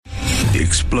The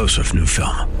explosive new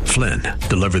film, Flynn,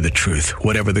 deliver the truth,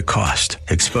 whatever the cost,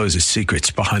 exposes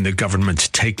secrets behind the government's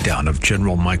takedown of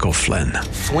General Michael Flynn.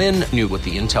 Flynn knew what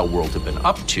the intel world had been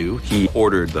up to. He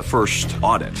ordered the first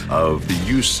audit of the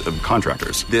use of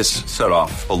contractors. This set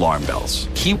off alarm bells.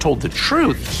 He told the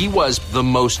truth. He was the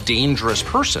most dangerous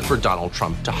person for Donald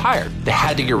Trump to hire. They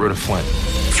had to get rid of Flynn.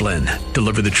 Flynn,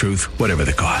 deliver the truth, whatever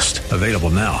the cost. Available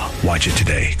now. Watch it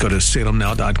today. Go to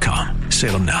salemnow.com.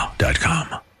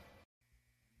 salemnow.com.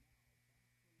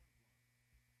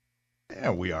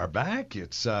 And we are back.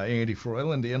 It's Andy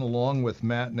Froyland in along with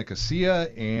Matt Nicosia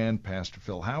and Pastor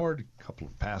Phil Howard, a couple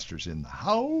of pastors in the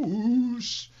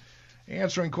house,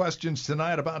 answering questions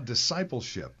tonight about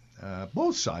discipleship.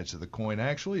 Both sides of the coin,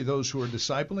 actually, those who are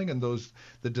discipling and those,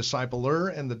 the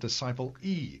discipler and the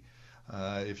disciple-e.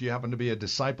 If you happen to be a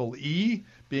disciple-e,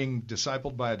 being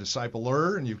discipled by a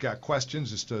discipler, and you've got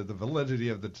questions as to the validity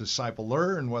of the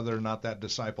discipler and whether or not that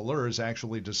discipler is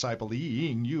actually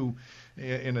disciple-eing you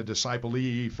in a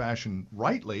disciple-e fashion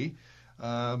rightly,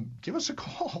 give us a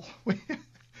call.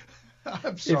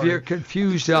 I'm sorry. If you're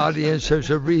confused, audience, there's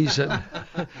a reason.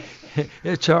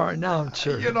 It's our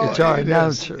announcer. It's our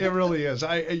announcer. It really is.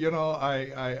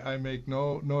 I make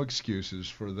no excuses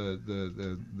for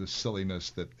the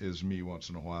silliness that is me once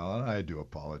in a while, and I do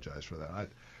apologize for that.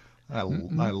 I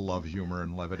love humor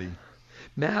and levity.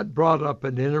 Matt brought up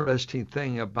an interesting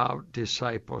thing about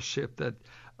discipleship that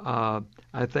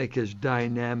I think is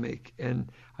dynamic, and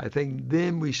I think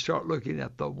then we start looking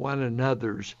at the one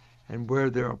another's and where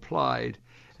they're applied.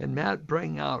 And Matt,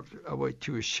 bring out what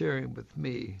you were sharing with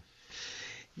me.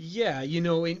 Yeah,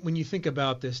 when you think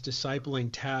about this discipling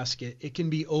task, it can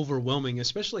be overwhelming,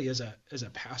 especially as a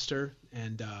pastor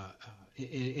and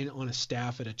on a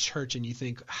staff at a church, and you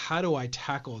think, how do I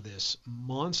tackle this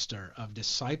monster of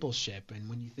discipleship? And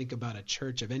when you think about a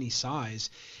church of any size,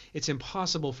 it's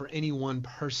impossible for any one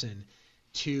person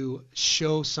to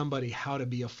show somebody how to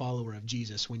be a follower of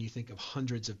Jesus when you think of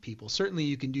hundreds of people. Certainly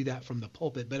you can do that from the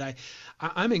pulpit, but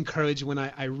I'm encouraged when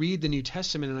I read the New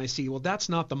Testament and I see, well, that's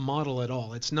not the model at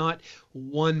all. It's not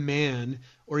one man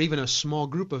or even a small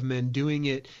group of men doing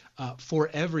it for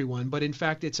everyone, but in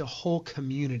fact it's a whole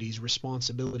community's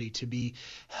responsibility to be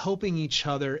helping each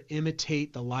other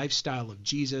imitate the lifestyle of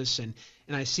Jesus. And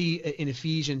I see in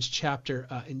Ephesians chapter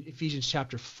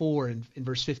 4 in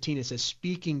verse 15, it says,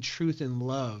 speaking truth in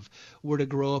love, we're to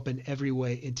grow up in every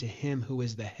way into him who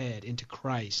is the head, into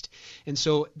Christ. And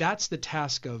so that's the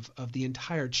task of the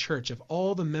entire church, of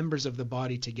all the members of the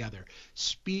body together,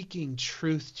 speaking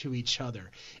truth to each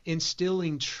other,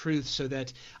 instilling truth so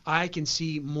that I can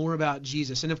see more about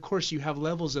Jesus. And of course you have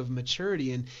levels of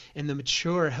maturity, and the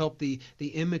mature help the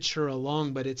immature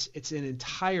along, but it's an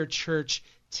entire church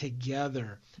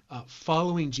together,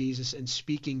 following Jesus and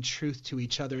speaking truth to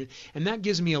each other. And that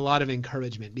gives me a lot of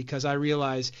encouragement, because I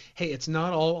realize, hey, it's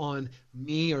not all on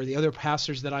me or the other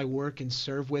pastors that I work and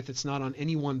serve with. It's not on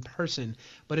any one person,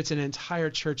 but it's an entire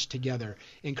church together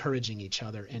encouraging each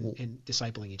other and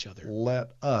discipling each other.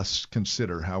 Let us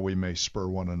consider how we may spur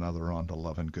one another on to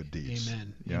love and good deeds.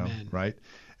 Amen. Amen. Right?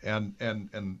 And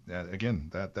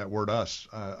again, that word us,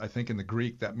 I think in the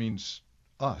Greek that means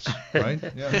us, right?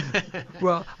 Yeah.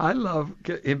 Well, I love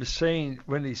him saying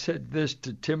when he said this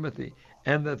to Timothy,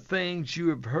 and the things you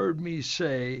have heard me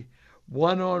say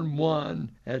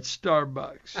one-on-one at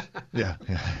Starbucks. Yeah.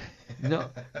 No,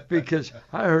 because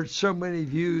I heard so many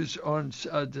views on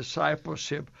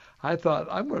discipleship. I thought,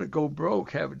 I'm going to go broke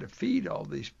having to feed all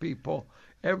these people.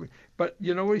 But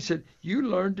you know what he said? You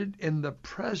learned it in the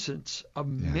presence of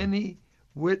many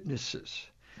witnesses.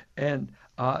 And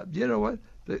you know what?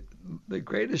 The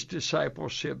greatest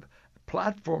discipleship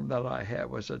platform that I had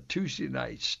was a Tuesday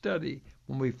night study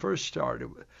when we first started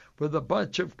with a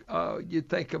bunch of, you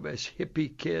think of as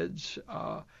hippie kids,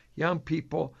 young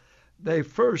people. They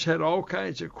first had all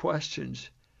kinds of questions,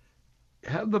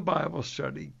 have the Bible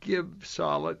study, give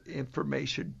solid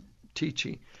information,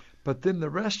 teaching, but then the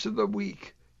rest of the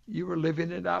week you were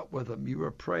living it out with them. You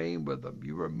were praying with them.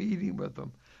 You were meeting with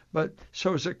them. But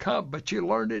you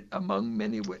learned it among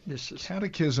many witnesses.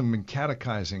 Catechism and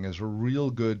catechizing is a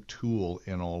real good tool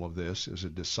in all of this as a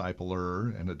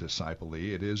discipler and a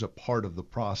disciplee. It is a part of the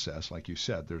process. Like you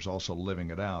said, there's also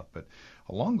living it out. But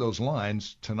along those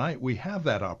lines, tonight we have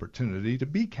that opportunity to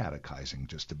be catechizing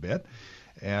just a bit.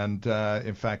 And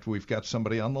in fact, we've got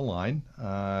somebody on the line.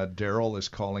 Daryl is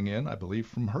calling in, I believe,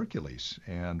 from Hercules.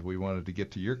 And we wanted to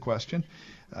get to your question.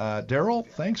 Daryl,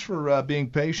 thanks for being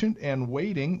patient and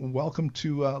waiting. Welcome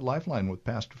to Lifeline with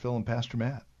Pastor Phil and Pastor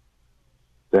Matt.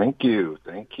 Thank you.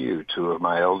 Two of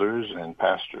my elders and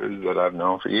pastors that I've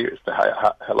known for years.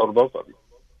 Hello to both of you.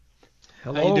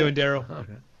 Hello. How you doing, Daryl?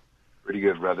 Pretty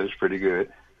good, brothers. Pretty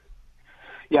good.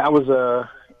 Yeah, I was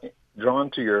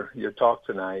drawn to your talk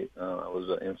tonight. I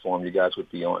was informed you guys would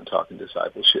be on talking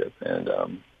discipleship, and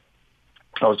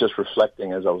I was just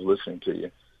reflecting as I was listening to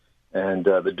you. And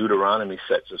the Deuteronomy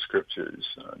sets of scriptures,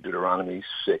 Deuteronomy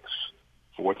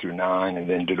 6:4-9, and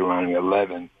then Deuteronomy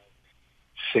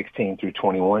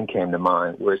 11:16-21 came to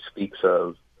mind, where it speaks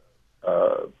of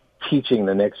teaching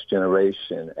the next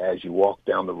generation as you walk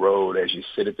down the road, as you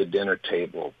sit at the dinner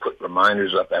table, put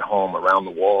reminders up at home around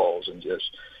the walls, and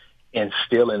just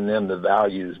instill in them the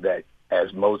values that,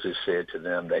 as Moses said to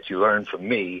them, that you learned from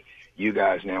me, you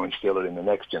guys now instill it in the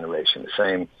next generation. The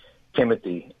same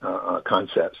Timothy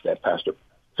concepts that Pastor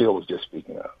Phil was just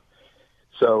speaking of.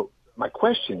 So my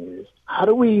question is, how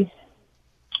do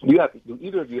do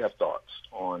either of you have thoughts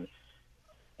on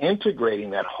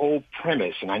integrating that whole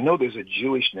premise? And I know there's a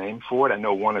Jewish name for it. I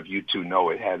know one of you two know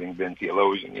it, having been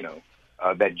theologian,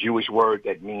 that Jewish word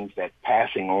that means that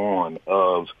passing on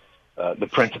of the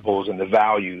principles and the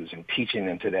values and teaching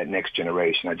them to that next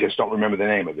generation. I just don't remember the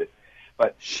name of it.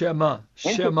 But Shema,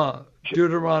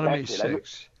 Deuteronomy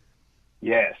 6.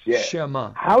 Yes.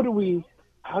 Shema. How do we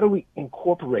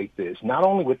incorporate this not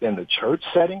only within the church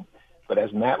setting, but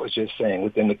as Matt was just saying,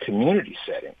 within the community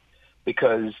setting?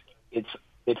 Because it's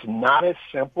not as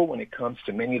simple when it comes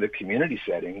to many of the community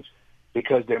settings,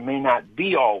 because there may not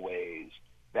be always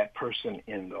that person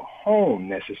in the home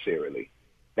necessarily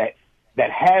that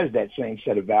has that same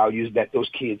set of values that those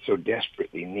kids so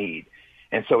desperately need.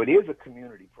 And so it is a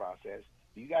community process.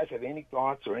 Do you guys have any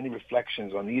thoughts or any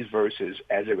reflections on these verses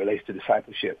as it relates to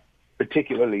discipleship,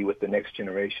 particularly with the next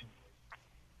generation?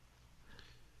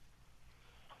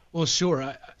 Well,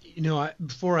 sure.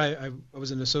 Before I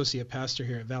was an associate pastor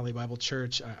here at Valley Bible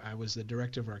Church. I was the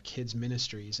director of our kids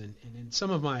ministries, and in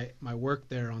some of my work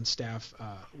there on staff,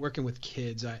 working with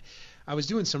kids, I was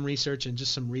doing some research and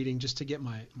just some reading just to get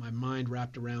my mind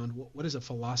wrapped around what is a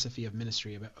philosophy of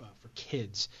ministry for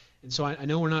kids. And so I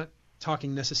know we're not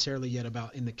talking necessarily yet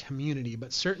about in the community,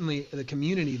 but certainly the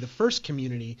community, the first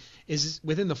community, is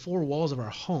within the four walls of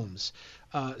our homes.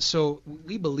 So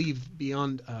we believe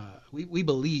we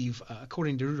believe,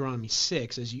 according to Deuteronomy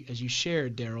 6, as you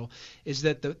shared, Daryl, is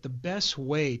that the best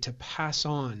way to pass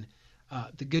on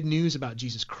the good news about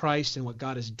Jesus Christ and what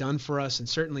God has done for us, and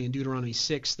certainly in Deuteronomy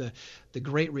 6, the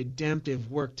great redemptive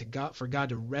work for God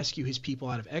to rescue His people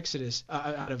out of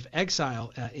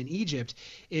exile in Egypt,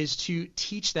 is to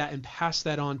teach that and pass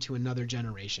that on to another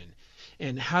generation.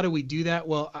 And how do we do that?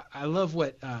 Well, I love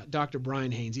what Dr.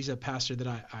 Brian Haynes, he's a pastor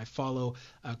that I follow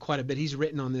quite a bit. He's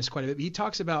written on this quite a bit. He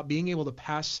talks about being able to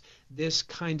pass this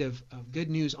kind of good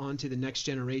news on to the next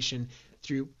generation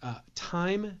through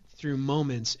time, through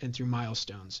moments, and through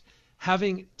milestones.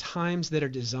 Having times that are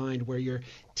designed where you're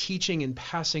teaching and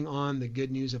passing on the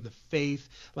good news of the faith,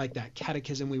 like that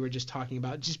catechism we were just talking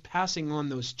about, just passing on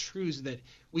those truths that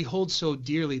we hold so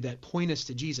dearly that point us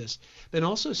to Jesus, then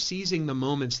also seizing the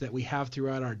moments that we have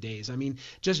throughout our days. I mean,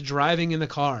 just driving in the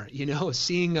car,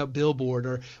 seeing a billboard,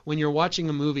 or when you're watching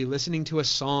a movie, listening to a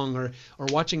song, or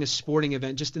watching a sporting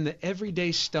event, just in the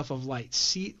everyday stuff of life,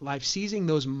 seizing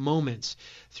those moments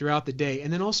throughout the day,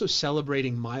 and then also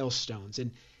celebrating milestones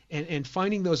and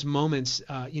finding those moments,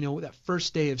 that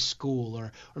first day of school,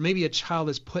 or maybe a child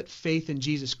has put faith in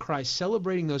Jesus Christ,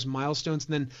 celebrating those milestones.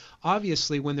 And then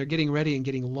obviously when they're getting ready and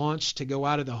getting launched to go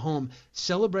out of the home,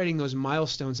 celebrating those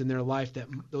milestones in their life,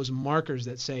 those markers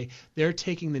that say they're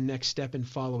taking the next step in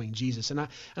following Jesus. And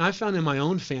I found in my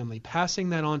own family, passing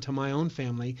that on to my own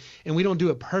family, and we don't do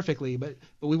it perfectly, but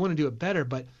we want to do it better,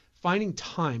 but finding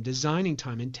time, designing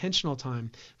time, intentional time,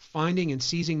 finding and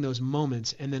seizing those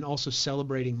moments, and then also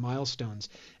celebrating milestones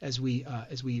as we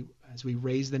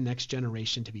raise the next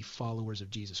generation to be followers of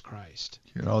Jesus Christ.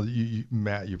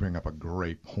 Matt, you bring up a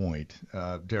great point.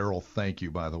 Daryl, thank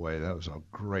you, by the way. That was a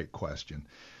great question.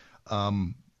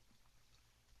 Can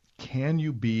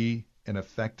you be an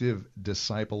effective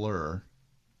discipler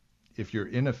if you're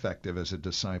ineffective as a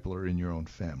discipler in your own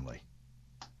family?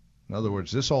 In other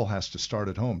words, this all has to start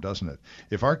at home, doesn't it?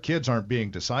 If our kids aren't being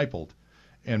discipled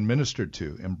and ministered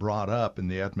to and brought up in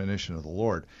the admonition of the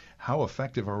Lord, how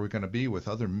effective are we going to be with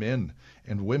other men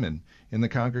and women in the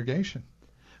congregation?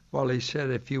 Well, he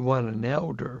said if you want an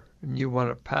elder and you want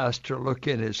a pastor, look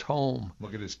in his home.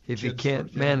 Look at his If he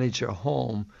can't manage a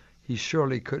home, he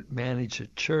surely could manage a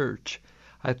church.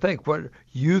 I think what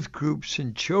youth groups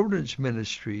and children's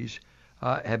ministries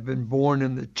have been born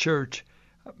in the church,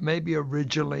 maybe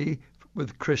originally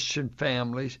with Christian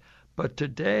families, but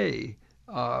today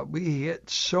we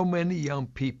get so many young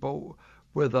people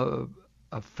with a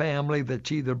family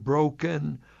that's either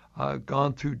broken,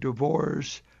 gone through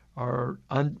divorce, or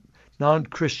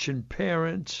non-Christian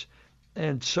parents.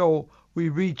 And so we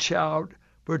reach out.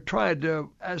 We're trying to,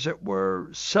 as it were,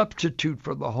 substitute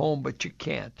for the home, but you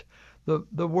can't.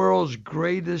 The world's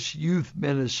greatest youth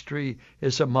ministry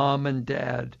is a mom and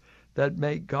dad that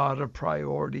make God a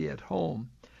priority at home.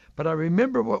 But I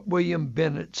remember what William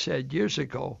Bennett said years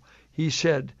ago. He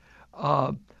said,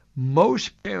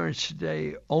 most parents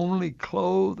today only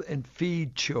clothe and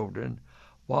feed children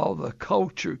while the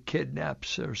culture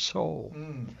kidnaps their soul.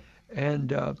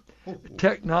 And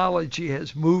technology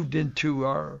has moved into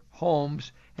our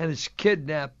homes and it's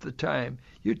kidnapped the time.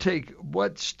 You take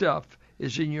what stuff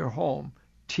is in your home: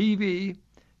 TV,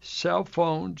 cell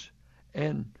phones,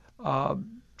 and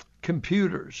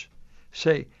computers.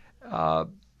 Say,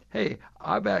 hey,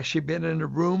 I've actually been in a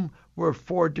room where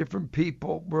 4 different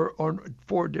people were on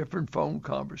 4 different phone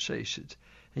conversations.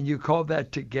 And you call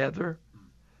that together?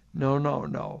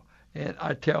 No. And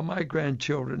I tell my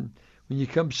grandchildren, when you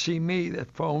come see me,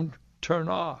 that phone, turn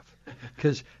off.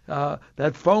 Because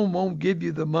that phone won't give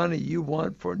you the money you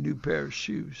want for a new pair of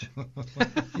shoes.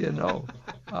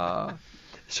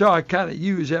 So I kind of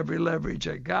use every leverage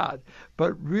I got.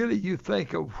 But really, you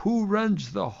think of who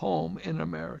runs the home in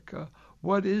America.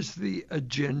 What is the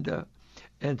agenda?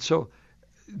 And so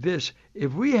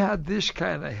if we had this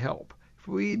kind of help, if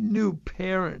we knew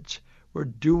parents were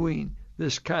doing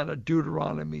this kind of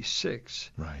Deuteronomy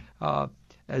 6, right?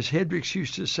 As Hendricks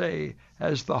used to say,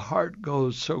 as the heart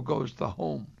goes, so goes the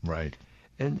home. Right.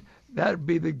 And that would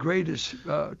be the greatest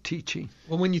teaching.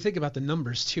 Well, when you think about the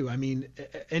numbers too, I mean,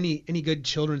 any good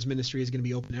children's ministry is going to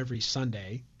be open every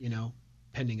Sunday,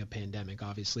 pending a pandemic,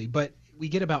 obviously. But we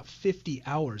get about 50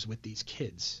 hours with these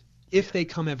kids if they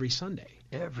come every Sunday.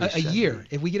 A year.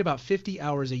 If we get about 50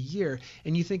 hours a year,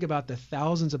 and you think about the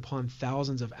thousands upon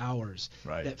thousands of hours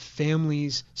that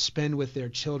families spend with their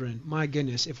children, my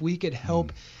goodness, if we could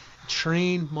help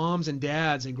train moms and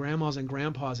dads and grandmas and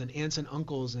grandpas and aunts and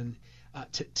uncles and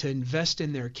to invest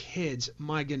in their kids,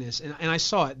 my goodness. And I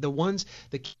saw it.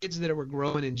 The kids that were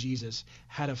growing in Jesus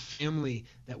had a family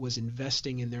that was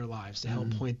investing in their lives to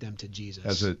help point them to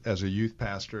Jesus. As a youth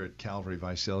pastor at Calvary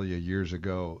Visalia years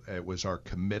ago, it was our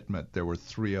commitment. There were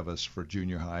 3 of us for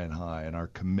junior high and high, and our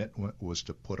commitment was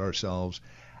to put ourselves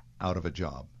out of a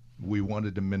job. We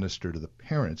wanted to minister to the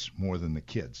parents more than the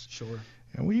kids. Sure.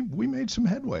 And we made some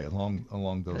headway along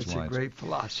those lines. That's a great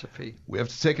philosophy. We have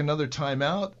to take another time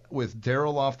out with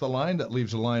Daryl off the line. That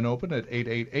leaves a line open at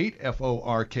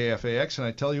 888-FORKFAX. And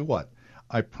I tell you what,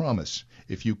 I promise,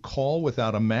 if you call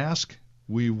without a mask,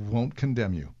 we won't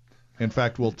condemn you. In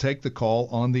fact, we'll take the call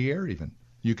on the air even.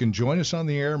 You can join us on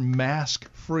the air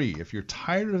mask-free. If you're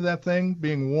tired of that thing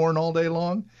being worn all day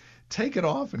long, take it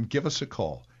off and give us a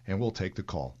call, and we'll take the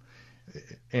call.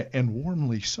 And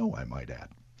warmly so, I might add.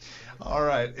 All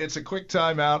right, it's a quick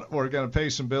time out. We're going to pay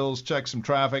some bills, check some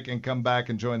traffic, and come back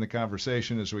and join the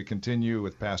conversation as we continue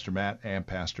with Pastor Matt and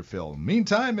Pastor Phil.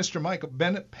 Meantime, Mr. Michael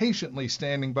Bennett patiently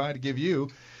standing by to give you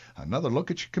another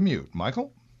look at your commute.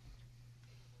 Michael?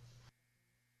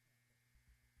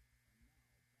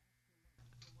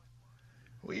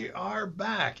 We are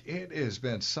back. It has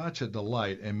been such a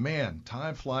delight. And man,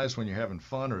 time flies when you're having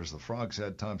fun, or as the frog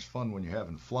said, time's fun when you're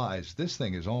having flies. This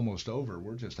thing is almost over.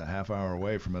 We're just a half hour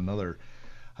away from another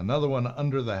one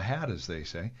under the hat, as they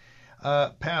say.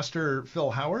 Pastor Phil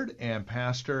Howard and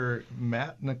Pastor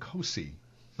Matt Nicosi.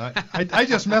 I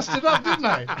just messed it up, didn't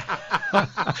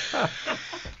I?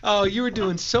 Oh, you were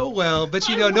doing so well, but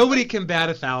nobody can bat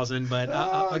 1,000. But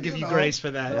I'll give you grace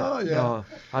for that. Oh yeah. No,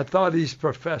 I thought he's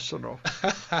professional.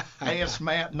 Hey, it's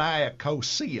Matt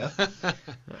Nicosia.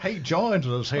 Hey, joins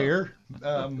us here.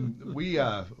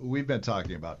 We've been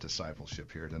talking about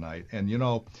discipleship here tonight, and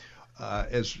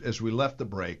as we left the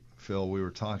break, Phil, we were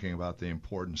talking about the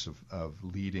importance of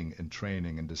leading and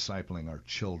training and discipling our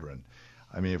children.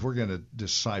 I mean, if we're going to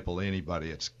disciple anybody,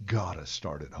 it's got to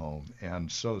start at home.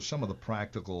 And so some of the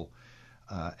practical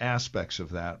aspects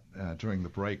of that, during the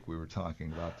break we were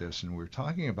talking about this, and we were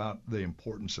talking about the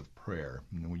importance of prayer.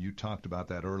 And you talked about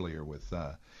that earlier with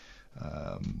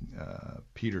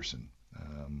Peterson.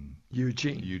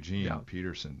 Eugene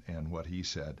Peterson, and what he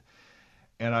said.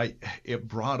 And it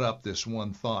brought up this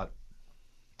one thought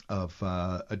of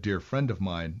a dear friend of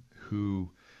mine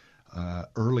who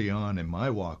early on in my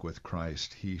walk with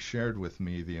Christ, he shared with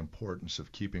me the importance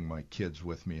of keeping my kids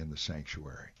with me in the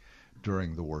sanctuary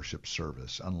during the worship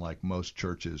service. Unlike most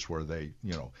churches where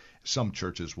some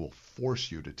churches will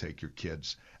force you to take your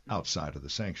kids outside of the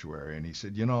sanctuary. And he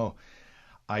said,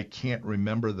 I can't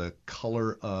remember the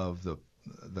color of the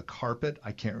carpet.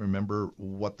 I can't remember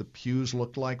what the pews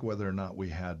looked like, whether or not we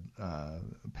had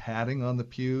padding on the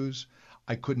pews.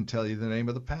 I couldn't tell you the name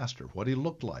of the pastor, what he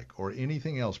looked like, or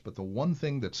anything else, but the one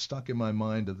thing that stuck in my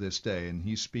mind to this day, and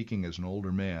he's speaking as an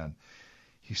older man,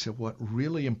 he said, what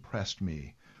really impressed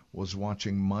me was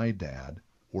watching my dad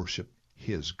worship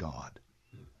his God.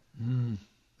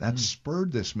 That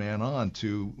spurred this man on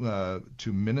to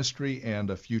ministry and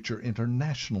a future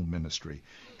international ministry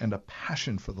and a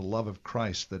passion for the love of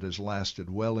Christ that has lasted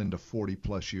well into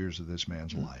 40-plus years of this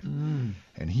man's life.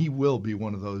 And he will be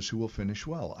one of those who will finish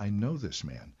well. I know this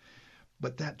man.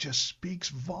 But that just speaks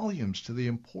volumes to the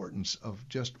importance of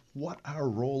just what our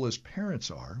role as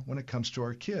parents are when it comes to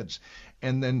our kids.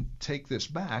 And then take this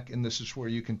back, and this is where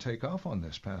you can take off on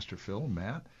this, Pastor Phil,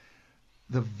 Matt,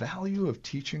 the value of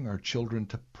teaching our children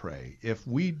to pray. If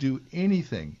we do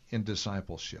anything in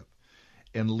discipleship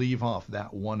and leave off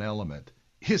that one element,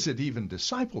 is it even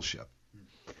discipleship?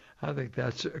 I think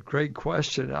that's a great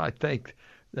question. I think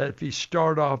that if you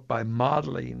start off by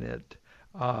modeling it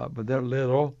when they're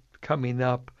little, coming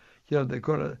up, they're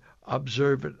going to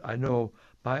observe it. I know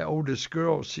my oldest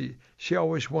girl, she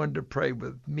always wanted to pray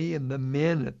with me and the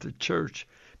men at the church,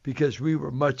 because we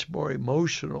were much more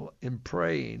emotional in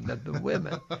praying than the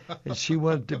women. And she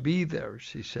wanted to be there,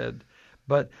 she said.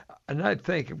 And I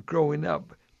think of growing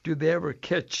up, do they ever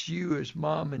catch you as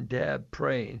mom and dad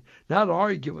praying? Not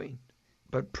arguing,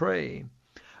 but praying.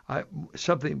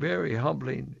 Something very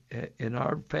humbling in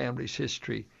our family's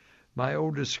history. My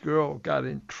oldest girl got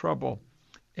in trouble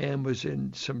and was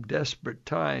in some desperate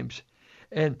times.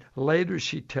 And later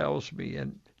she tells me,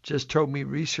 and just told me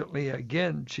recently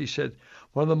again, she said,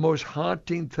 one of the most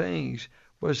haunting things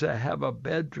was to have a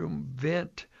bedroom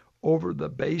vent over the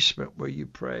basement where you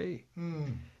pray.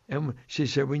 And she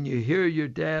said, when you hear your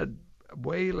dad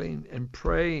wailing and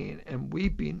praying and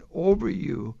weeping over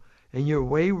you and your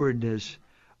waywardness,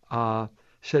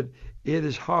 said, it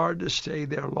is hard to stay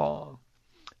there long.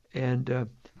 And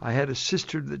I had a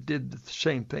sister that did the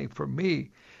same thing for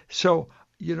me. So,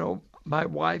 my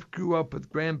wife grew up with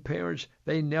grandparents.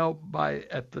 They knelt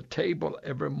at the table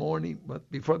every morning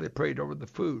before they prayed over the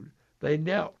food. They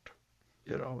knelt,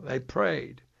 they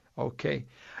prayed. Okay.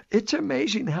 It's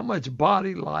amazing how much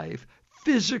body life,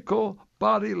 physical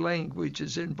body language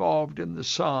is involved in the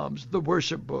Psalms, the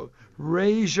worship book.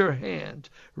 Raise your hands,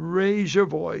 raise your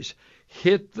voice,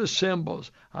 hit the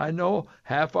cymbals. I know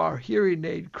half our hearing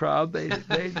aid crowd, they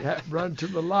run to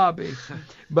the lobby.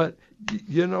 But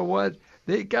you know what?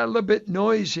 They got a little bit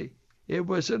noisy. It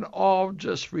was an all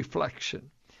just reflection.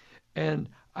 And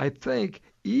I think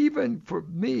even for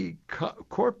me,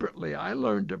 corporately, I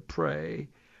learned to pray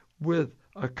with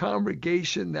a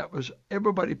congregation that was,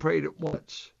 everybody prayed at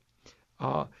once.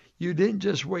 You didn't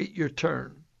just wait your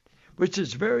turn, which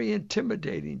is very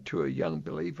intimidating to a young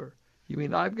believer. You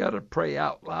mean, I've got to pray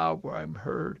out loud where I'm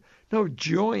heard? No,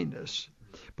 join us.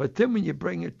 But then when you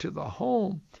bring it to the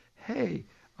home, hey,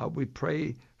 we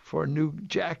pray for a new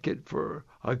jacket for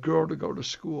a girl to go to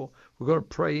school. We're going to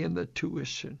pray in the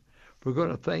tuition. We're going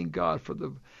to thank God for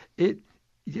it.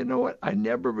 You know what? I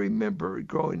never remember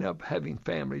growing up having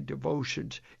family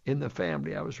devotions in the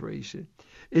family I was raised in.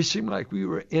 It seemed like we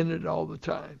were in it all the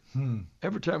time.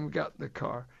 Every time we got in the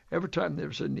car, every time there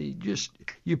was a need,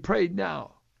 you prayed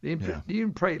now. You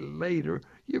didn't pray later.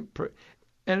 You pray.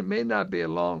 And it may not be a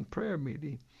long prayer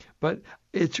meeting, but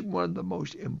it's one of the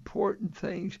most important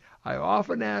things. I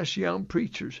often ask young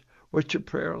preachers, what's your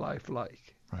prayer life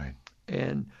like? Right.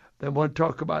 And they want to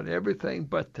talk about everything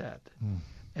but that.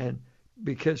 And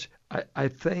because I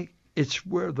think it's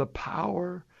where the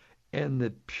power and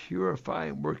the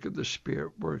purifying work of the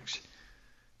Spirit works.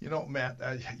 Matt,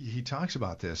 he talks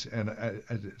about this, and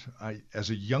I as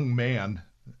a young man,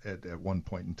 at one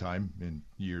point in time in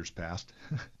years past,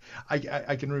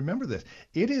 I can remember this.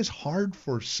 It is hard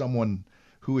for someone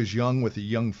who is young with a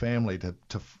young family to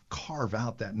carve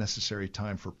out that necessary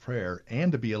time for prayer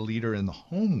and to be a leader in the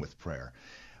home with prayer.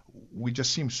 We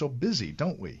just seem so busy,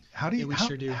 don't we? How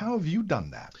sure do. How have you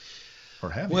done that? Or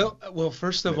have you? Well,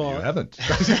 first of all, you haven't.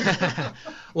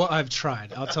 Well, I've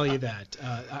tried. I'll tell you that.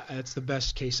 That's the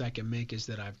best case I can make, is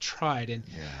that I've tried. And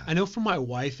I know for my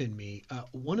wife and me,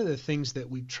 one of the things that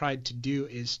we've tried to do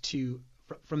is to,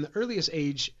 from the earliest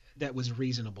age that was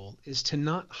reasonable, is to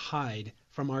not hide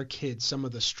from our kids some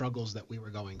of the struggles that we were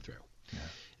going through. Yeah.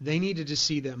 They needed to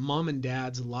see that mom and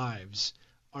dad's lives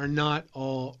are not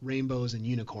all rainbows and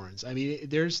unicorns. I mean,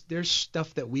 there's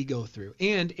stuff that we go through,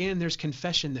 and there's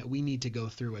confession that we need to go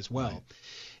through as well. Right.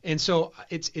 And so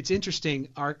it's interesting,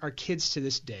 our kids to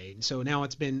this day. And so now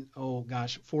it's been, 4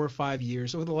 or 5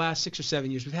 years. Over the last 6 or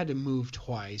 7 years, we've had to move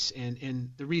twice.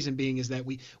 And the reason being is that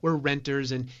we're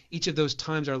renters, and each of those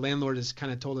times our landlord has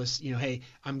kind of told us, hey,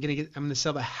 I'm going to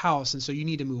sell the house, and so you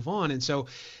need to move on. And so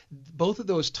both of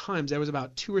those times, that was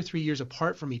about 2 or 3 years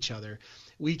apart from each other.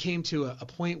 We came to a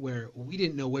point where we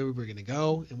didn't know where we were going to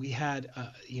go, and we had,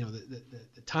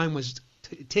 the time was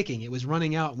ticking. It was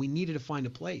running out, and we needed to find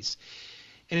a place.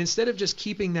 And instead of just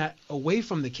keeping that away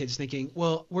from the kids thinking,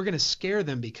 well, we're going to scare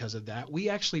them because of that, we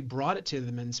actually brought it to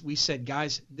them and we said,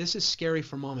 guys, this is scary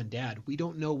for mom and dad. We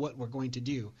don't know what we're going to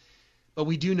do, but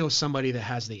we do know somebody that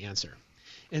has the answer.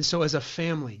 And so as a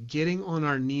family, getting on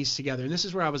our knees together, and this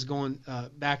is where I was going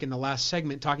back in the last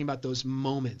segment, talking about those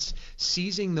moments,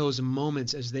 seizing those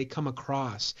moments as they come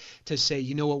across to say,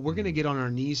 you know what, we're going to get on our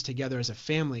knees together as a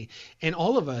family. And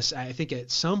all of us, I think at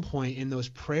some point in those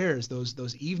prayers,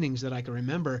 those evenings that I can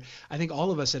remember, I think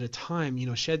all of us at a time,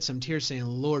 shed some tears saying,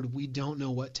 Lord, we don't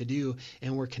know what to do,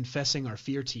 and we're confessing our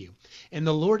fear to you. And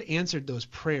the Lord answered those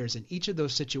prayers in each of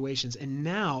those situations. And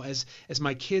now as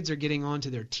my kids are getting on to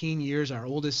their teen years, our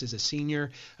oldest is a senior,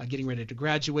 getting ready to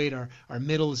graduate. Our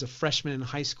middle is a freshman in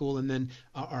high school, and then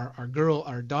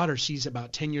our daughter, she's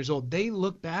about 10 years old. They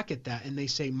look back at that and they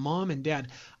say, Mom and Dad,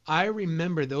 I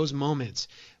remember those moments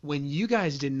when you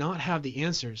guys did not have the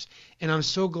answers, and I'm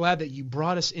so glad that you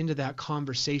brought us into that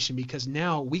conversation, because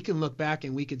now we can look back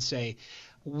and we can say,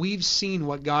 we've seen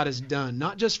what God has done,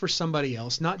 not just for somebody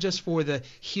else, not just for the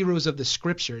heroes of the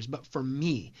scriptures, but for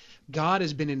me. God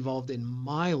has been involved in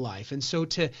my life. And so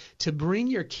to bring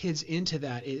your kids into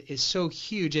that is so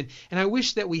huge. And I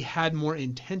wish that we had more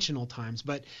intentional times,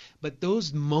 but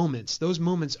those moments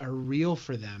are real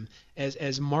for them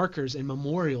as markers and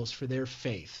memorials for their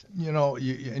faith.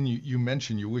 You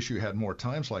mentioned you wish you had more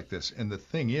times like this. And the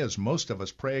thing is, most of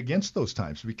us pray against those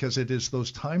times, because it is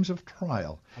those times of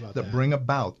trial that bring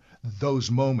about those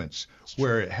moments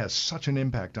where it has such an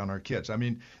impact on our kids. I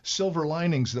mean, silver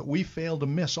linings that we fail to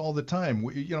miss all the time.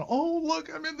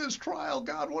 Look, I'm in this trial.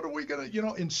 God, what are we going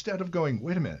to, instead of going,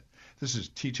 wait a minute, this is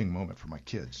a teaching moment for my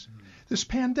kids. This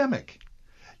pandemic,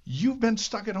 you've been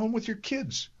stuck at home with your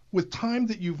kids with time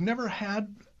that you've never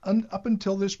had up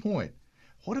until this point.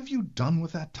 What have you done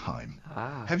with that time?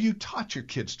 Have you taught your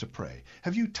kids to pray?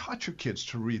 Have you taught your kids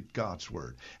to read God's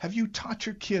word? Have you taught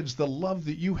your kids the love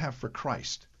that you have for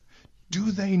Christ?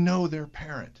 Do they know their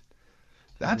parent?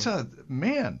 That's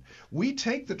we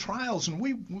take the trials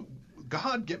and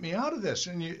God, get me out of this.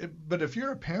 But if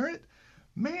you're a parent,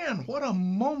 man, what a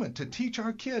moment to teach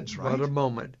our kids, right? What a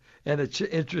moment. And it's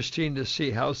interesting to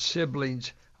see how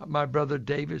siblings, my brother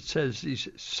David says he's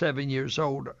 7 years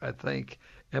old, I think,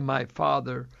 and my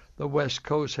father, the West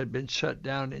Coast had been shut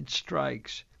down in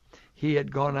strikes. He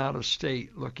had gone out of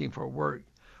state looking for work.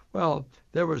 Well,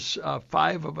 there was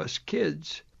 5 of us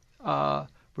kids. We're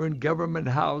in government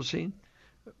housing.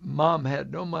 Mom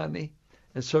had no money,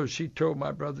 and so she told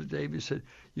my brother David, said,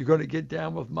 you're going to get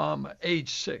down with Mom at age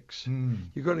 6.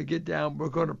 You're going to get down. We're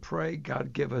going to pray.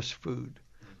 God, give us food.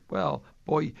 Well,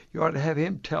 boy, you ought to have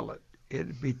him tell it.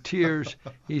 It'd be tears.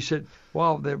 He said,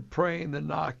 while they're praying, the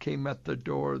knock came at the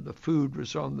door. The food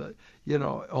was on the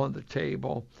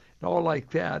table, and all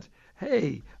like that.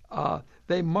 Hey,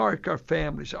 they mark our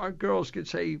families. Our girls could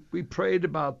say, we prayed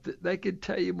about it. They could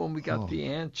tell you when we got the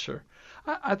answer.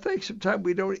 I think sometimes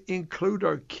we don't include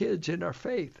our kids in our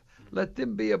faith. Let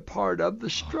them be a part of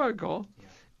the struggle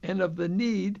and of the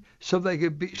need, so they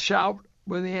could shout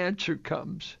when the answer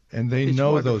comes. And they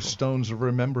know wonderful. Those stones of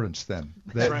remembrance then.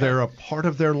 They're a part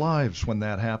of their lives when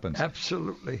that happens.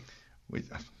 Absolutely. We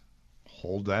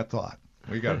hold that thought.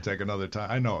 We got to take another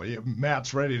time. I know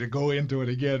Matt's ready to go into it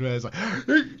again. It's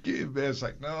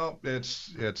like no,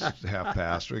 it's half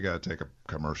past. We got to take a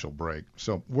commercial break.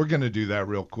 So we're going to do that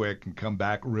real quick and come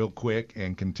back real quick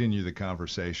and continue the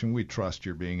conversation. We trust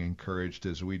you're being encouraged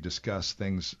as we discuss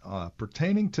things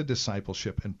pertaining to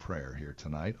discipleship and prayer here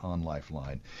tonight on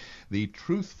Lifeline, the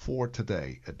Truth for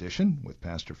Today edition with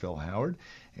Pastor Phil Howard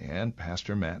and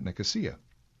Pastor Matt Nicosia.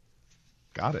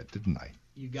 Got it, didn't I?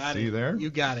 You got it. See there?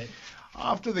 You got it.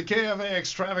 Off to the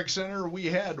KFAX Traffic Center we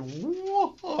head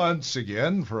once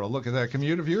again for a look at that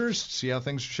commute of yours, see how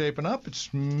things are shaping up. It's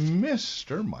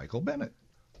Mr. Michael Bennett.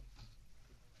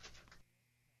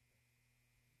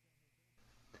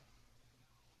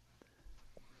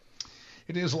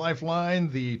 It is Lifeline,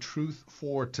 the Truth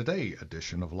for Today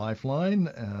edition of Lifeline.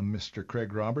 Mr.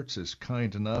 Craig Roberts is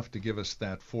kind enough to give us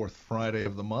that fourth Friday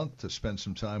of the month to spend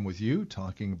some time with you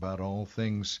talking about all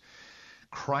things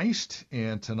Christ,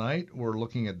 and tonight we're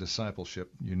looking at discipleship,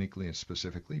 uniquely and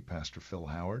specifically. Pastor Phil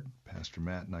Howard, Pastor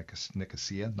Matt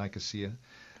Nicosia,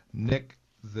 Nick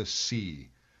the Sea.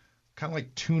 Kind of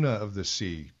like tuna of the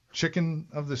sea. Chicken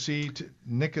of the sea.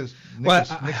 Well,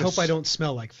 I hope I don't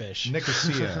smell like fish.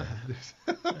 Nicosia.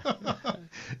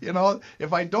 You know,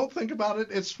 if I don't think about it,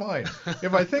 it's fine.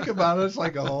 If I think about it, it's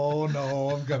like, oh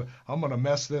no, I'm gonna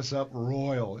mess this up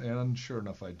royal. And sure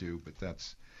enough, I do. But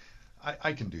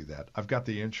I can do that. I've got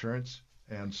the insurance,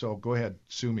 and so go ahead,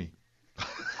 sue me.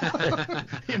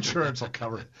 Insurance will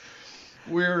cover it.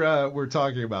 We're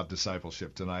talking about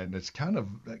discipleship tonight, and it's kind of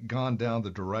gone down the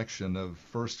direction of,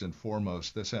 first and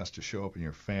foremost, this has to show up in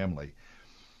your family,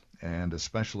 and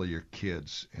especially your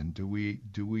kids. And do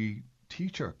we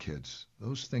teach our kids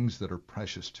those things that are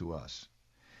precious to us?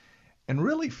 And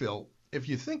really, Phil, if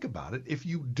you think about it, if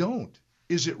you don't,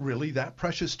 is it really that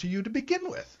precious to you to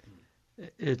begin with?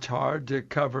 It's hard to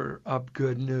cover up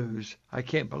good news. I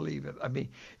can't believe it. I mean,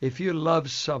 if you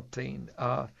love something,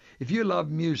 if you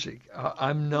love music,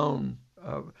 I'm known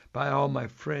by all my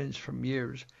friends from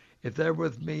years. If they're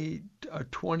with me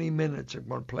 20 minutes, I'm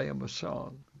going to play them a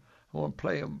song. I want to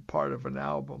play them part of an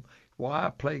album. Why? I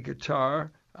play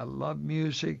guitar. I love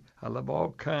music. I love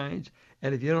all kinds.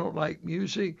 And if you don't like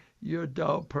music, you're a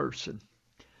dull person.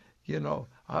 You know,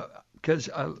 because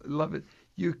I love it.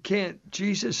 You can't,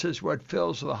 Jesus says what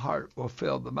fills the heart will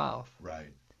fill the mouth.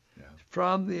 Right. Yeah.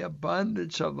 From the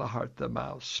abundance of the heart, the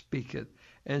mouth speaketh.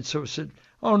 And so it said,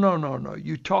 oh, no.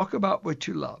 You talk about what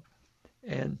you love.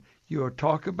 And you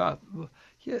talk about,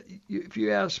 if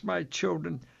you ask my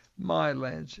children, my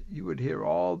lands, you would hear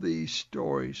all these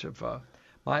stories of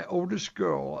my oldest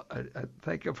girl, I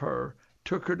think of her,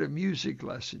 took her to music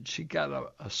lessons. She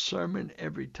got a sermon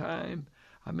every time.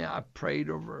 I mean, I prayed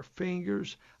over her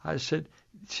fingers. I said,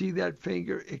 see that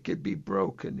finger? It could be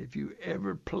broken if you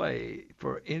ever play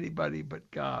for anybody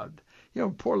but God. You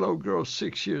know, poor little girl,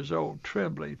 6 years old,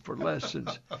 trembling for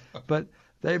lessons. But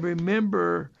they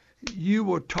remember you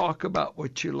will talk about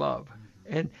what you love.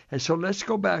 And so let's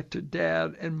go back to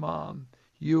Dad and Mom.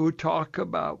 You will talk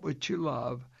about what you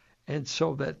love, and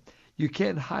so that you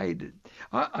can't hide it.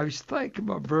 I was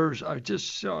thinking of a verse I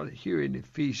just saw here in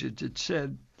Ephesians. It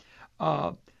said,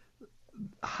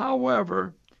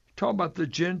 however, talking about the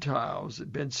Gentiles that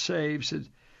had been saved, said,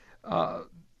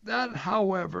 that,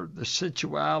 however, the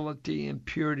sensuality and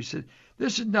purity, said,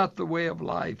 this is not the way of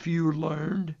life you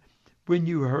learned when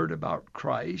you heard about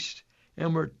Christ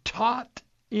and were taught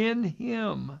in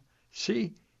him.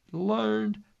 See,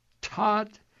 learned,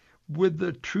 taught with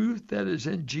the truth that is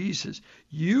in Jesus.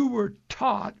 You were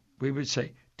taught, we would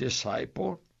say,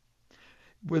 disciple,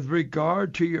 with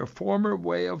regard to your former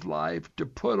way of life, to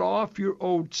put off your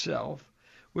old self,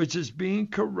 which is being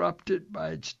corrupted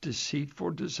by its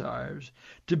deceitful desires,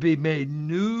 to be made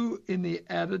new in the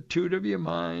attitude of your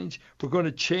minds. We're going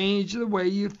to change the way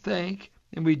you think,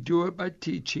 and we do it by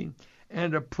teaching,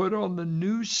 and to put on the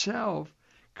new self,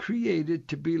 created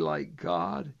to be like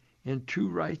God in true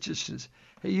righteousness.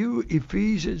 Hey, you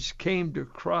Ephesians came to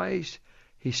Christ.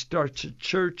 He starts a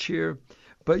church here,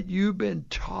 but you've been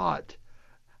taught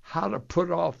how to put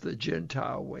off the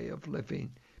Gentile way of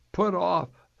living, put off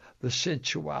the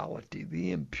sensuality,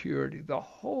 the impurity, the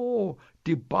whole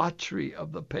debauchery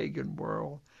of the pagan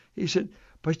world. He said,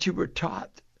 but you were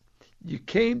taught. You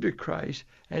came to Christ,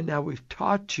 and now we've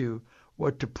taught you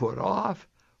what to put off,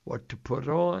 what to put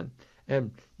on.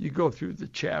 And you go through the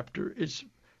chapter.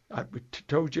 I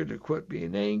told you to quit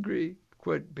being angry,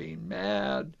 quit being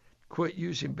mad, quit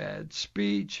using bad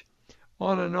speech,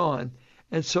 on and on.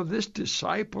 And so this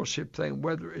discipleship thing,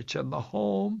 whether it's in the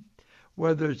home,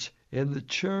 whether it's in the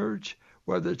church,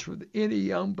 whether it's with any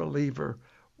young believer,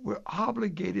 we're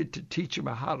obligated to teach them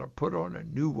how to put on a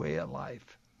new way of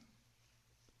life.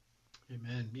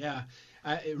 Amen. Yeah,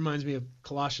 it reminds me of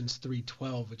Colossians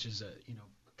 3:12, which is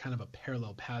kind of a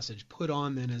parallel passage. Put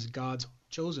on then as God's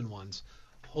chosen ones,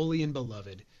 holy and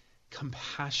beloved,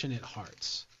 compassionate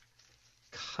hearts,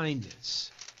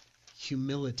 kindness,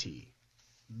 humility,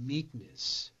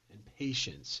 meekness, and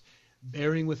patience,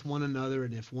 bearing with one another,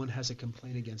 and if one has a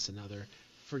complaint against another,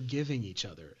 forgiving each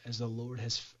other as the Lord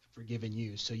has forgiven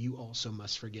you, so you also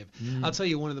must forgive. I'll tell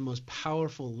you, one of the most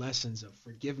powerful lessons of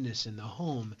forgiveness in the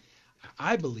home,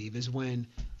 I believe, is when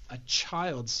a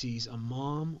child sees a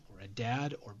mom or a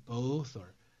dad or both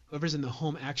or whoever's in the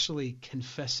home actually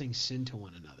confessing sin to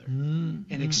one another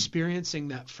and experiencing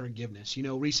that forgiveness. You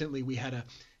know, recently we had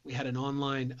an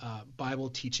online Bible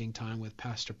teaching time with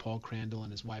Pastor Paul Crandall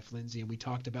and his wife Lindsay, and we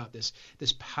talked about this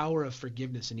power of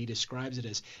forgiveness, and he describes it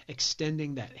as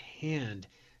extending that hand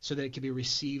so that it can be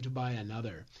received by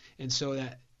another, and so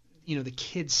that the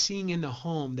kids seeing in the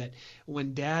home that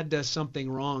when dad does something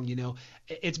wrong,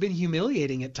 it's been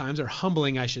humiliating at times, or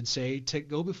humbling, I should say, to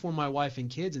go before my wife and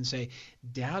kids and say,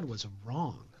 Dad was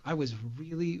wrong. I was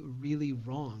really, really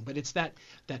wrong. But it's that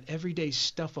everyday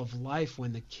stuff of life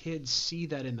when the kids see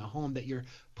that in the home, that you're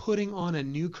putting on a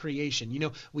new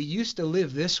creation. We used to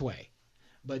live this way,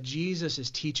 but Jesus is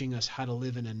teaching us how to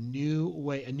live in a new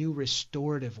way, a new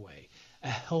restorative way, a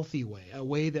healthy way, a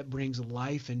way that brings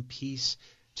life and peace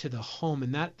to the home.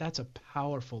 And that's a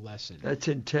powerful lesson. That's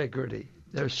integrity.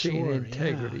 They're seeing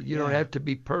integrity. You don't have to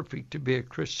be perfect to be a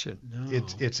Christian. No.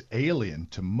 It's alien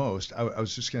to most. I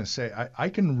was just going to say, I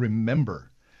can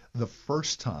remember the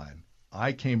first time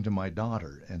I came to my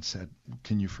daughter and said,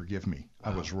 can you forgive me?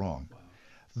 Wow. I was wrong. Wow.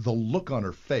 The look on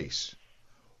her face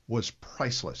was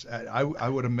priceless. I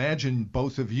would imagine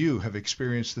both of you have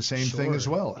experienced the same thing as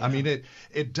well. Yeah. I mean,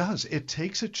 it does. It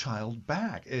takes a child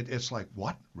back. It's like,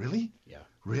 what? Really? Yeah.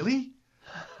 Really?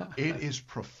 It is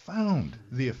profound,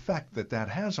 the effect that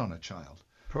has on a child.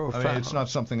 Profound. I mean, it's not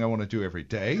something I want to do every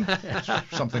day. It's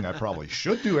something I probably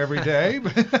should do every day.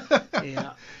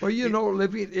 Yeah. Well,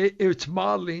 living, it's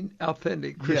modeling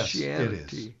authentic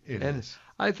Christianity. Yes, it is.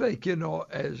 I think,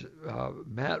 as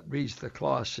Matt reads the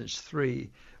Colossians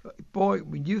 3, boy,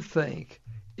 when you think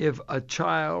if a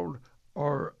child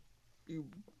or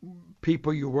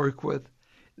people you work with,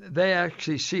 they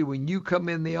actually see when you come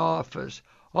in the office,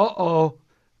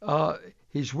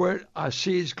 he's wearing, I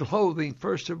see his clothing,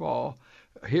 first of all.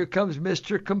 Here comes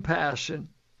Mr. Compassion.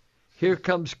 Here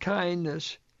comes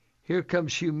kindness. Here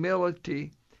comes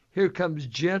humility. Here comes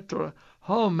gentleness.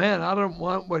 Oh, man, I don't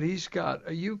want what he's got.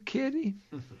 Are you kidding?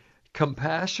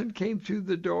 Compassion came through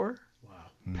the door. Wow.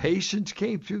 Patience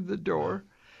came through the door.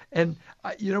 And,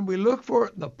 we look for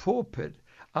it in the pulpit.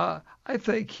 I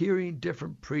think hearing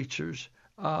different preachers,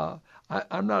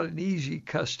 I'm not an easy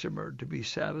customer to be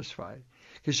satisfied.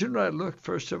 Because I look,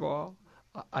 first of all,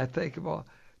 I think of all,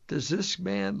 does this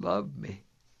man love me?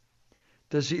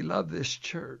 Does he love this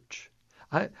church?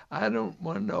 I don't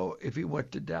want to know if he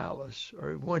went to Dallas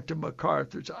or he went to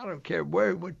MacArthur's. I don't care where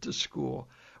he went to school.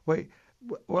 Wait,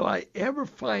 will I ever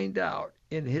find out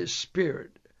in his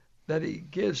spirit that he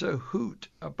gives a hoot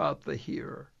about the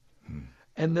hearer?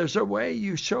 And there's a way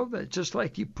you show that, just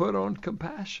like you put on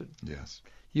compassion. Yes.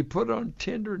 You put on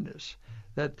tenderness,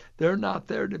 that they're not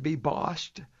there to be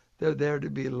bossed. They're there to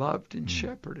be loved and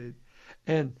shepherded.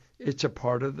 And it's a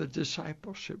part of the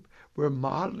discipleship. We're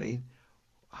modeling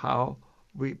how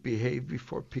we behave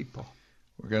before people.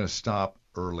 We're going to stop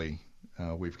early.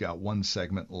 We've got one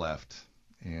segment left,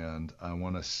 and I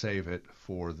want to save it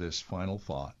for this final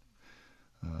thought.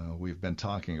 We've been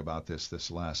talking about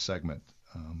this last segment.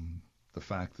 The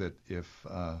fact that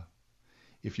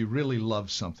if you really love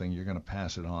something, you're going to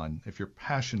pass it on. If you're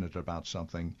passionate about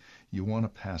something, you want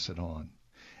to pass it on.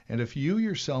 And if you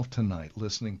yourself tonight,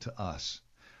 listening to us,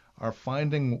 are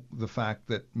finding the fact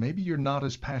that maybe you're not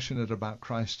as passionate about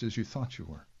Christ as you thought you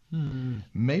were,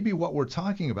 maybe what we're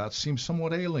talking about seems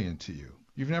somewhat alien to you.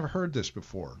 You've never heard this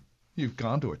before. You've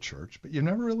gone to a church, but you've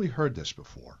never really heard this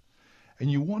before.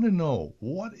 And you want to know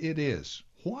what it is.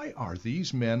 Why are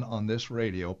these men on this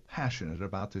radio passionate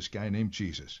about this guy named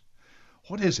Jesus?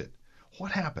 What is it?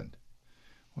 What happened?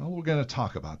 Well, we're going to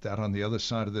talk about that on the other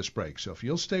side of this break. So if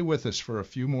you'll stay with us for a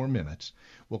few more minutes,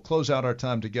 we'll close out our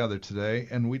time together today,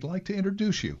 and we'd like to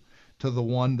introduce you to the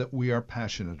one that we are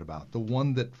passionate about, the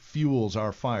one that fuels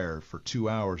our fire for 2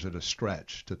 hours at a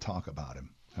stretch to talk about him.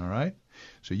 All right?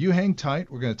 So you hang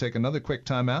tight. We're going to take another quick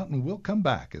time out, and we'll come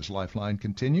back as Lifeline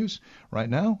continues. Right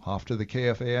now, off to the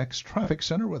KFAX Traffic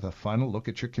Center with a final look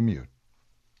at your commute.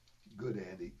 Good,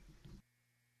 Andy.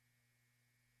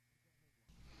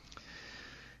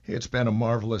 It's been a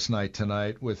marvelous night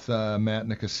tonight with Matt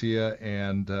Nicosia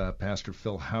and Pastor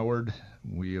Phil Howard.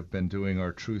 We have been doing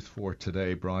our Truth for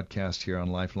Today broadcast here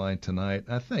on Lifeline tonight.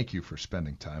 Thank you for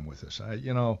spending time with us.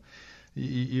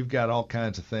 You've got all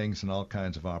kinds of things and all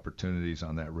kinds of opportunities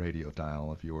on that radio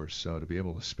dial of yours, so to be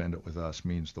able to spend it with us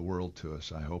means the world to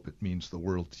us. I hope it means the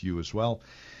world to you as well.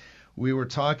 We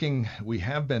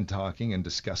have been talking and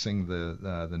discussing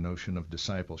the notion of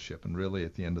discipleship, and really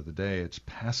at the end of the day, it's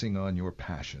passing on your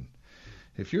passion.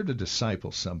 If you're to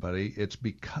disciple somebody, it's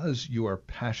because you are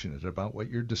passionate about what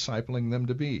you're discipling them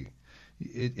to be.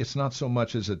 It's not so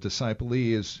much as a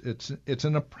disciplee as it's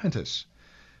an apprentice,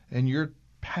 and you're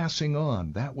passing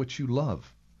on that which you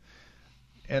love.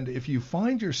 And if you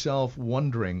find yourself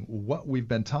wondering what we've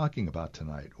been talking about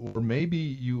tonight, or maybe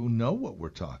you know what we're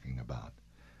talking about,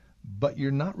 but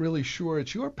you're not really sure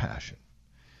it's your passion,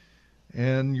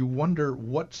 and you wonder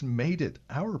what's made it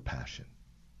our passion.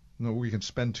 We can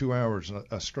spend 2 hours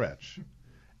a stretch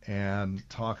and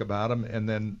talk about them. And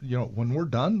then, when we're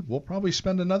done, we'll probably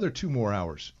spend another 2 more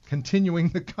hours continuing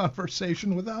the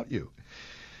conversation without you.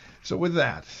 So with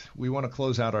that, we want to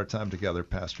close out our time together,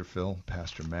 Pastor Phil,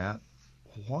 Pastor Matt.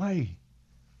 Why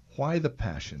the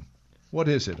passion? What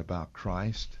is it about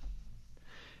Christ?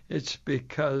 It's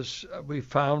because we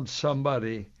found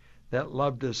somebody that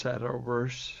loved us at our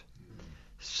worst,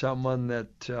 someone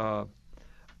that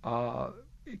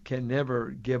can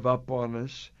never give up on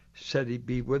us, said he'd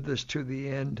be with us to the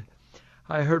end.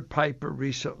 I heard Piper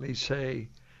recently say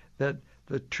that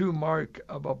the true mark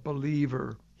of a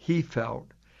believer, he felt,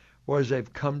 was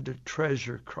they've come to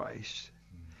treasure Christ.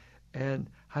 And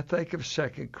I think of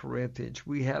 2 Corinthians.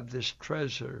 We have this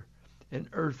treasure in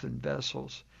earthen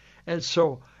vessels. And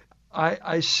so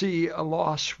I see a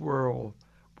lost world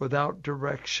without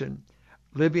direction,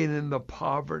 living in the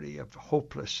poverty of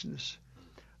hopelessness,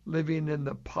 living in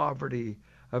the poverty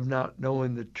of not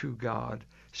knowing the true God,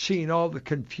 seeing all the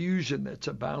confusion that's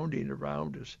abounding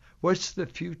around us. What's the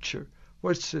future?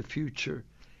 What's the future?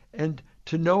 And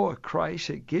to know a Christ,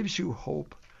 it gives you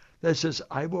hope that says,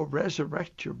 I will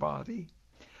resurrect your body.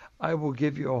 I will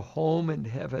give you a home in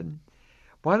heaven.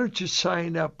 Why don't you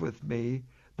sign up with me?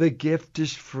 The gift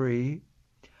is free.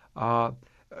 I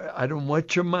don't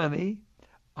want your money.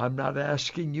 I'm not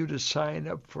asking you to sign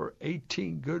up for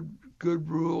 18 good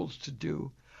rules to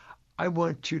do. I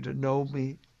want you to know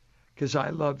me because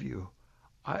I love you.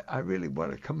 I really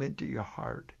want to come into your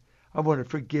heart. I want to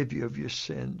forgive you of your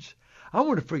sins. I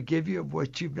want to forgive you of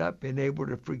what you've not been able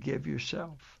to forgive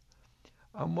yourself.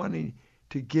 I'm wanting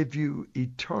to give you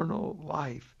eternal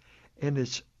life, and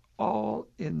it's all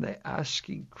in the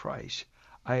asking Christ.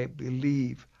 I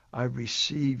believe, I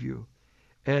receive you.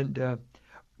 And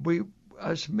we,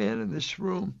 as men in this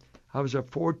room, I was a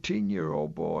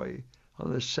 14-year-old boy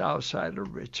on the south side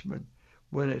of Richmond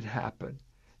when it happened.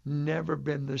 Never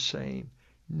been the same.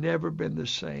 Never been the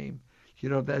same.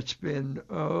 That's been,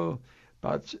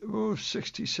 about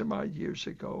 60 some odd years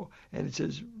ago. And it's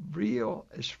as real,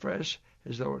 as fresh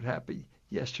as though it happened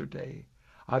yesterday.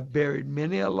 I've buried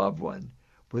many a loved one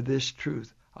with this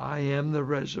truth. I am the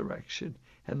resurrection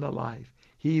and the life.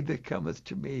 He that cometh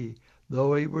to me,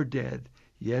 though he were dead,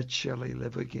 yet shall he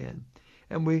live again.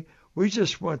 And we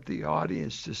just want the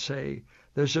audience to say,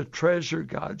 there's a treasure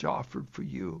God's offered for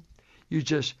you. You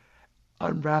just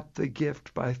unwrap the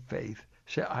gift by faith.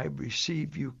 Say, I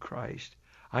receive you, Christ.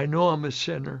 I know I'm a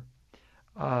sinner.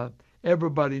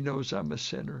 Everybody knows I'm a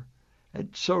sinner. And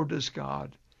so does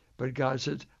God. But God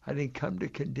says, I didn't come to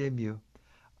condemn you.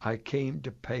 I came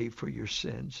to pay for your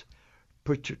sins.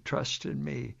 Put your trust in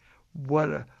me. What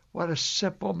a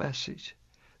simple message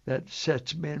that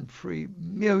sets men free.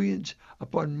 Millions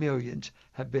upon millions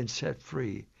have been set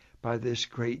free by this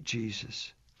great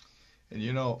Jesus.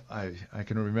 And I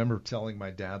can remember telling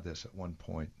my dad this at one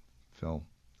point, Phil,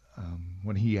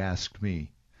 when he asked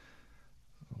me,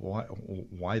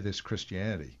 why this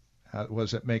Christianity?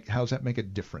 How's that make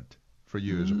it different for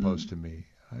you as opposed to me?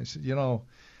 I said,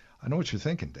 I know what you're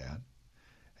thinking, Dad.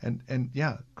 And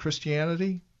yeah,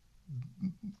 Christianity,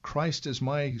 Christ as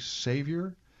my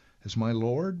Savior, as my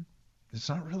Lord, it's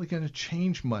not really going to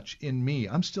change much in me.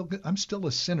 I'm still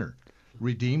a sinner,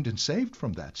 redeemed and saved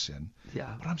from that sin.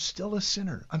 Yeah. But I'm still a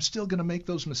sinner. I'm still going to make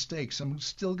those mistakes. I'm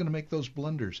still going to make those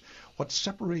blunders. What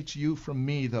separates you from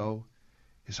me, though,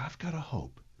 is I've got a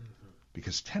hope.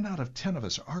 Because 10 out of 10 of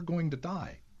us are going to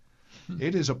die.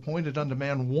 It is appointed unto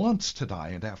man once to die,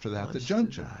 and after that the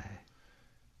judgment.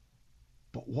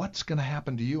 But what's going to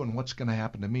happen to you and what's going to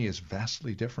happen to me is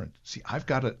vastly different. See, I've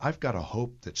got a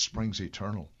hope that springs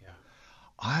eternal. Yeah.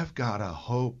 I've got a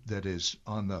hope that is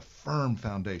on the firm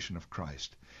foundation of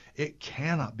Christ. It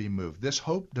cannot be moved. This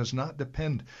hope does not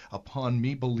depend upon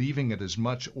me believing it as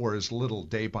much or as little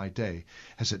day by day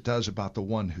as it does about the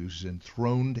one who's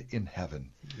enthroned in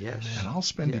heaven. Yes. And I'll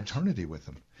spend eternity with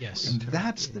him. Yes. And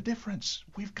that's the difference.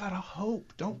 We've got a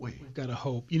hope, don't we? We've got a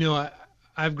hope.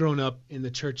 I've grown up in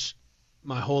the church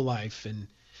my whole life, and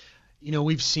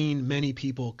we've seen many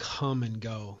people come and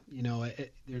go.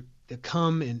 They'll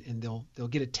come and they'll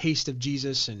get a taste of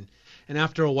Jesus, and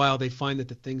after a while they find that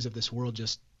the things of this world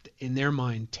just in their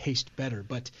mind taste better.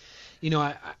 But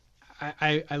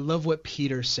I love what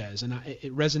Peter says, and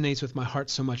it resonates with my heart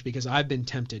so much because I've been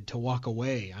tempted to walk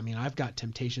away. I mean, I've got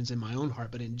temptations in my own heart.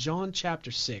 But in John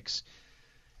chapter 6,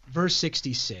 verse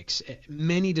 66,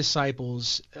 many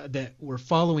disciples that were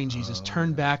following Jesus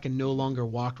turned back and no longer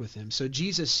walked with him. So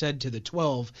Jesus said to the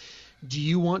 12, do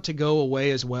you want to go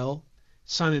away as well?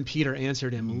 Simon Peter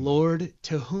answered him, Lord,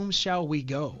 to whom shall we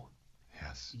go?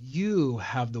 Yes. You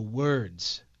have the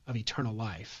words of eternal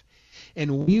life,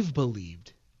 and we've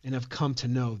believed and have come to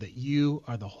know that you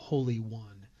are the Holy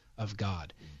One of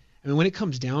God. I mean, when it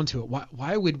comes down to it,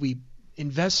 why would we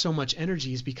invest so much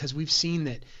energy? Is because we've seen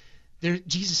that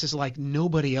Jesus is like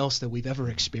nobody else that we've ever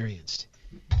experienced.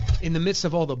 In the midst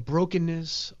of all the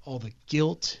brokenness, all the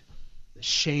guilt, the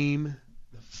shame,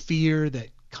 the fear that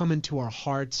come into our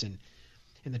hearts, and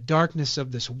in the darkness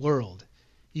of this world,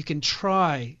 you can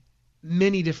try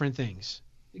many different things.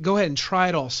 Go ahead and try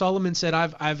it all. Solomon said,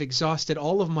 I've exhausted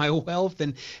all of my wealth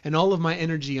and all of my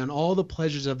energy on all the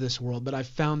pleasures of this world, but I've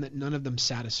found that none of them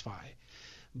satisfy.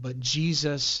 But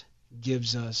Jesus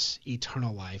gives us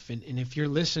eternal life. And if you're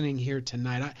listening here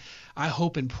tonight, I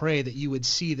hope and pray that you would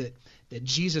see that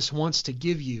Jesus wants to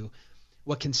give you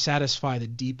what can satisfy the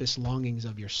deepest longings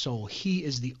of your soul. He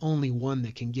is the only one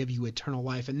that can give you eternal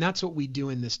life. And that's what we do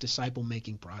in this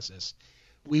disciple-making process.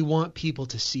 We want people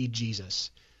to see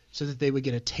Jesus so that they would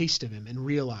get a taste of him and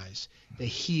realize that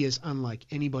he is unlike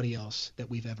anybody else that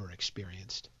we've ever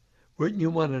experienced. Wouldn't you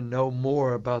want to know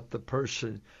more about the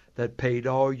person that paid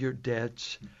all your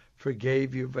debts,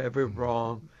 forgave you of every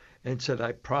wrong, and said,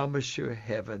 I promise you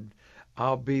heaven,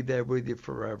 I'll be there with you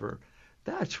forever?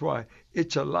 That's why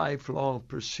it's a lifelong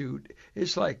pursuit.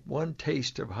 It's like one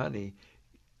taste of honey.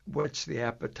 What's the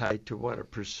appetite to want to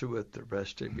pursue it the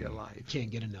rest of your life? You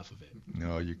can't get enough of it.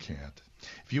 No, you can't.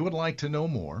 If you would like to know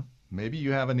more, maybe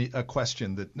you have a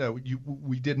question that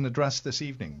we didn't address this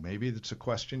evening. Maybe it's a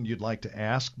question you'd like to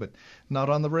ask, but not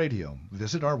on the radio.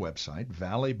 Visit our website,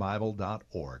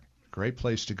 valleybible.org. Great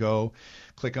place to go.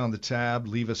 Click on the tab,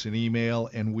 leave us an email,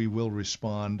 and we will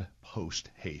respond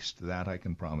post-haste. That I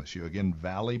can promise you. Again,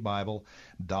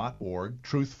 valleybible.org,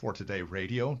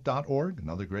 truthfortodayradio.org,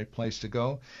 another great place to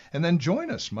go. And then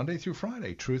join us Monday through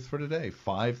Friday, Truth for Today,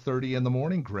 5:30 in the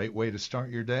morning. Great way to start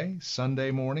your day.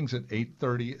 Sunday mornings at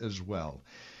 8:30 as well.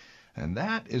 And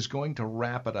that is going to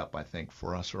wrap it up, I think,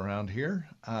 for us around here.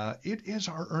 It is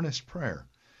our earnest prayer.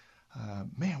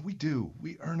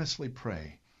 We earnestly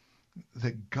pray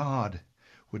that God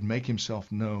would make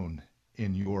himself known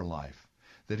in your life,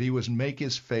 that he would make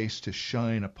his face to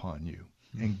shine upon you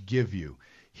and give you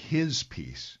his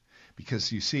peace.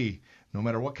 Because you see, no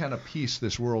matter what kind of peace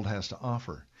this world has to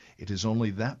offer, it is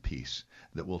only that peace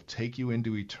that will take you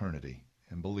into eternity.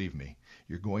 And believe me,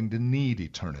 you're going to need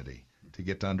eternity to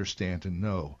get to understand and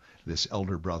know this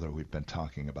elder brother we've been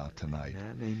talking about tonight.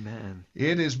 Amen.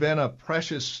 It has been a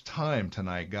precious time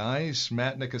tonight, guys.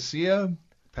 Matt Nicosia,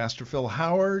 Pastor Phil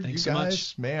Howard, Thanks you so guys,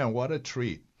 much. Man, what a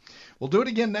treat. We'll do it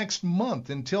again next month.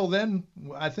 Until then,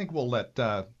 I think we'll let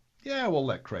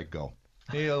Craig go.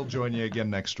 He'll join you again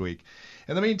next week.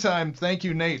 In the meantime, thank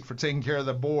you, Nate, for taking care of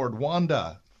the board,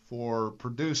 Wanda for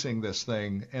producing this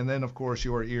thing, and then, of course,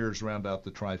 your ears round out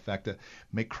the trifecta.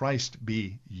 May Christ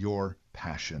be your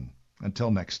passion. Until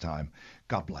next time,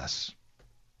 God bless.